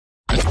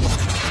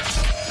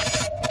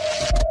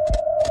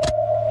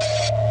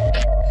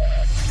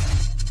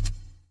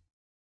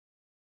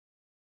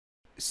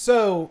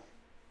So,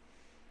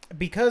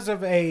 because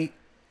of a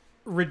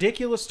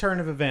ridiculous turn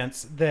of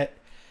events that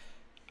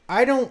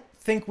I don't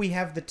think we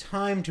have the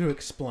time to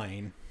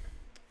explain,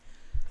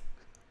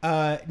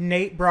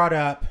 Nate brought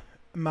up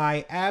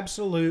my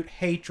absolute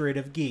hatred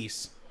of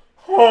geese.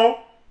 Huh?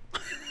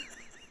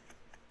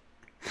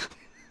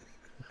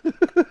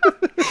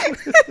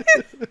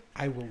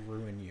 I will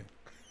ruin you.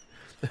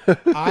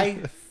 I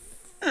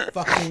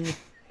fucking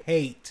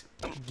hate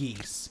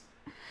geese.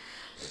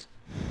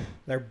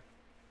 They're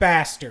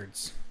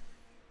bastards.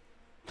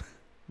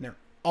 They're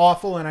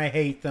awful and I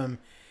hate them.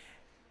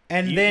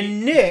 And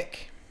then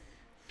Nick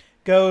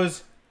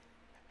goes,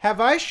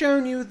 have I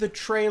shown you the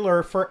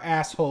trailer for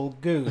Asshole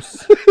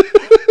Goose?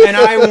 And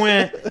I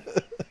went,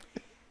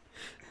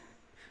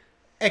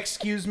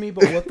 excuse me,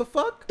 but what the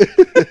fuck?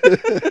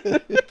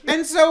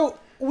 And so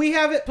we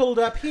have it pulled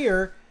up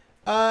here.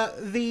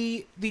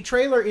 The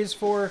trailer is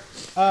for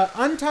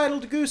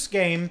Untitled Goose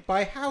Game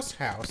by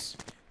House,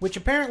 which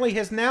apparently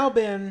has now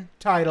been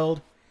titled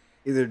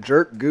either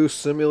Jerk Goose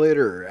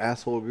Simulator or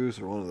Asshole Goose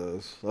or one of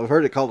those. I've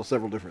heard it called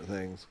several different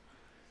things.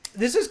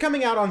 This is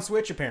coming out on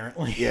Switch,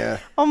 apparently. Yeah.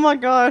 Oh my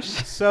gosh.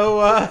 So,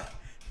 I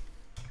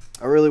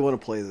really want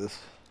to play this.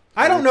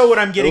 I don't know what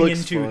I'm getting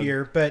into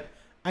here, but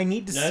I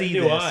need to see this.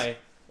 Neither do I.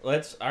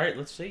 Alright,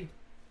 let's see.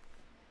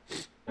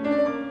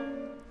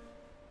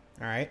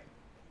 Alright.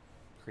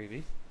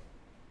 Creepy.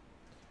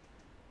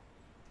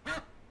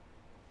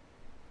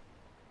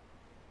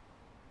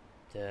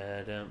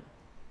 Da-dum.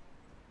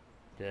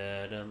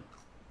 Da-dum.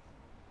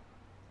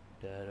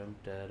 Da-dum,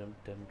 da-dum,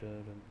 dum,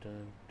 dum,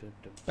 dum, dum,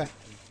 dum, Back.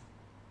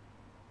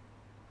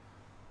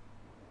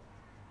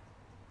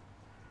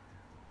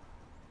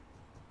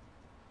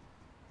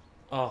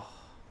 Oh.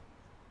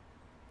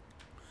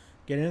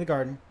 Get into the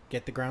garden,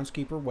 get the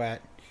groundskeeper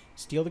wet,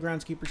 steal the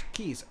groundskeeper's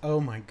keys. Oh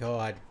my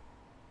god.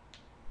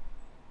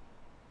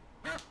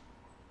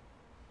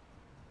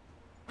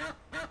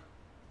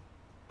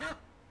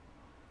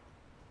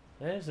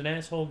 That is an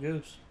asshole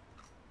goose.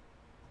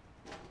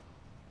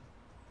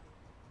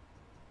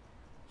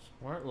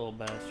 Smart little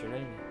bastard,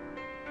 ain't he?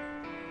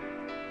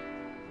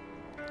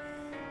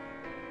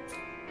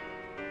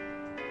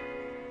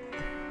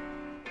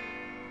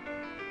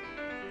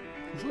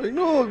 It's like,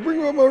 no,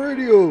 bring out my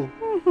radio.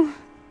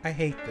 I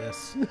hate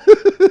this.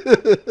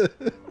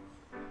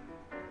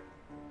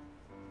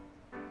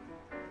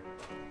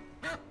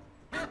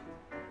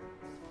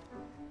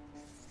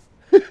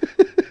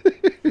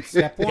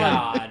 Step one.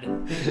 God.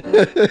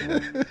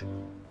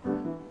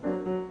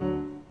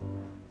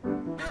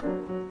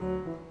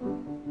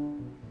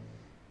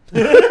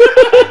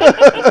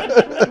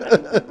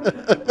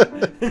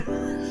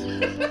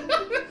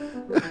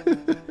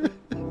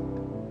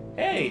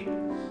 Hey.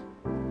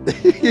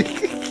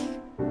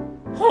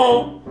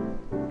 Home.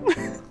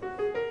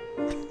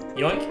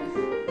 Yoink.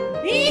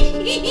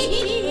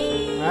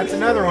 That's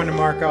another one to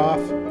mark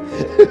off.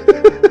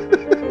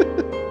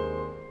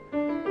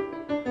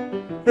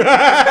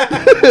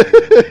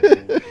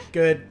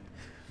 Good.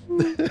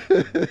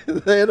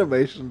 The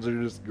animations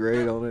are just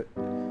great on it.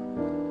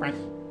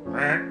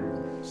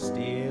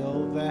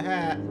 Steal the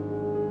hat.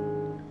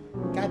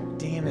 God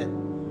damn it.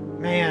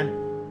 Man.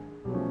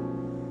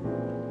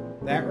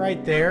 That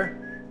right there.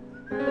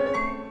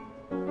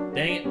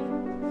 Dang it.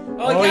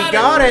 Oh, he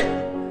got it.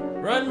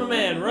 Run, my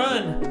man,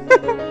 run.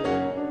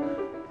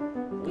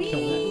 Kill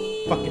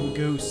that fucking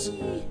goose.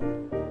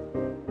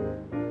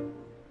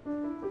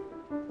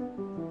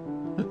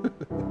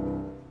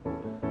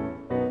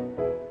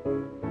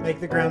 Make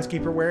the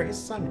groundskeeper wear his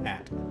sun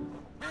hat.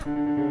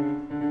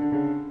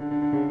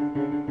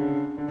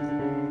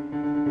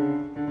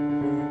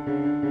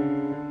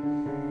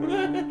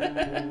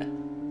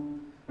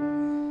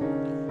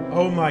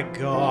 Oh my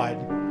god.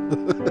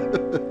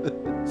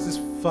 This is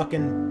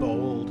fucking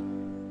bold.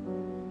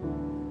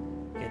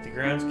 Get the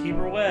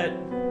groundskeeper wet.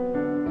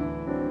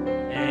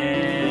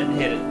 And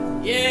hit it.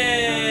 Yeah!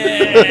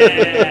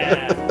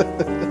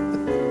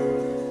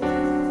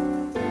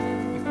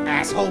 You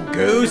asshole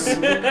goose!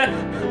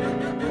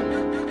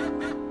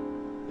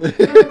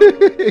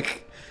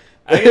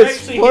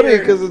 It's funny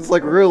because it's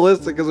like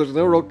realistic because there's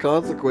no real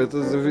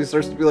consequences. If he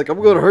starts to be like,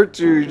 I'm going to hurt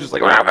you, you're just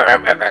like,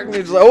 and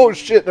you're just like, oh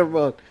shit, never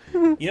mind.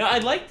 You know,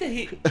 I'd like to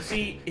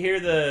hear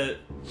the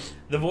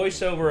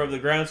voiceover of the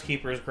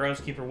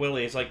groundskeeper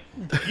Willie. It's like,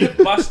 you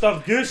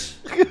bastard goose!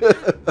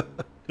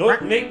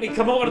 Don't make me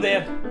come over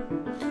there.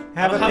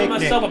 Have I'm a having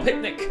picnic. myself a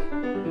picnic.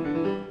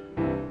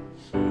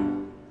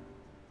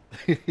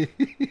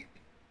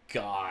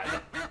 God.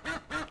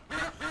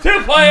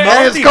 2 players!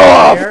 Let's go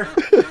off!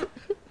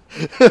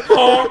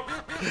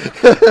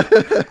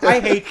 I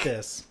hate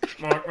this.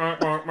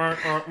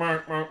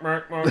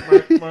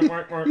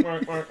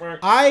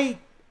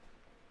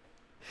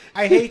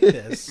 I hate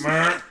this.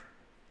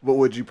 But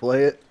would you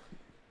play it?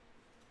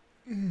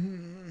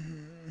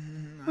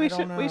 We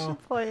should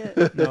play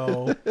it.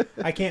 No,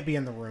 I can't be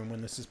in the room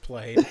when this is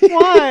played.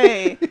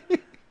 Why?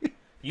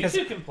 You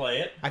two can play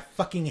it. I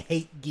fucking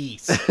hate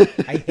geese.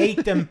 I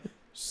hate them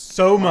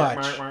so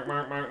much.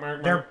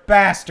 They're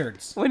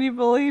bastards. Would you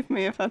believe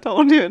me if I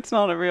told you it's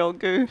not a real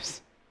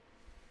goose?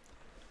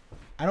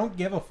 I don't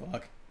give a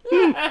fuck.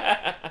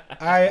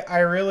 I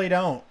really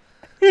don't.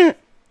 I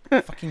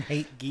fucking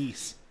hate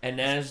geese. And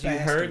as you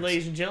heard,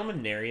 ladies and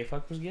gentlemen, nary a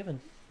fuck was given.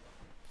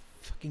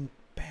 Fucking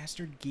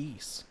bastard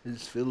geese.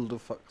 Is filled to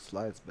fuck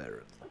slice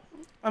baron.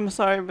 I'm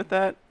sorry, but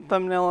that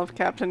thumbnail of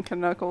Captain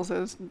Knuckles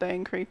is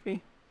dang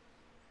creepy.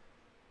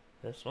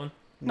 This one?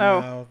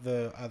 No,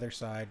 the other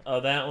side. Oh,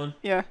 that one?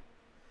 Yeah.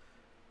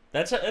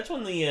 That's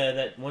when the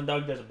that one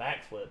dog does a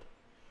backflip.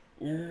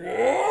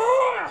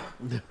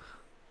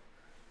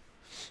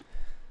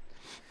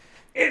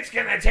 It's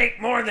gonna take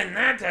more than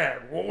that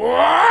to.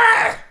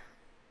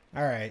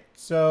 All right,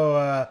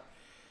 so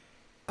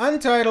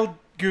Untitled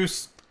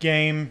Goose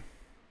Game,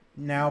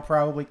 now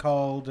probably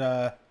called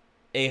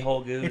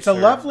A-hole goose. It's a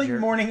lovely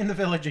morning in the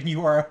village, and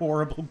you are a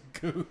horrible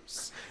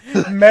goose.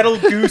 Metal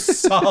Goose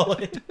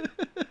Solid.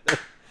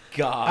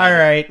 God. All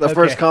right. The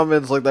first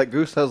comment's like, that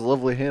goose has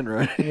lovely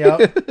handwriting.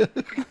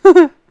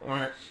 Yep.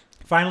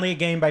 Finally, a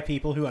game by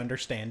people who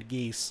understand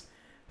geese.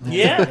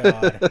 Yeah. Oh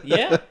my God.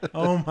 Yeah.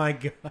 Oh my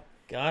God.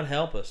 God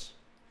help us.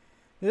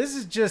 This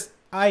is just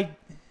I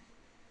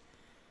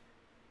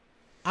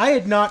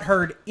had not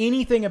heard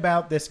anything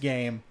about this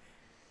game.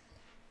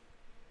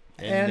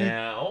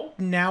 And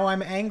now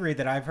I'm angry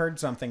that I've heard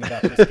something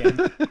about this game.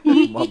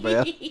 My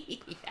bad.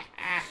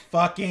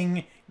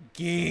 Fucking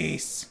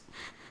geese.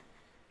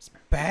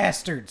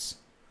 Bastards.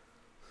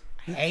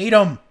 I hate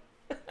them.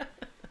 I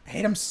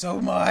hate them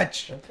so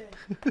much. Okay.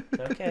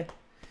 Okay.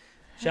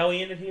 Shall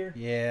we end it here?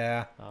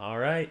 Yeah. All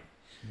right.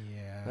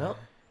 Yeah. Well,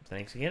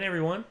 thanks again,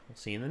 everyone. We'll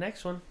see you in the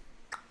next one.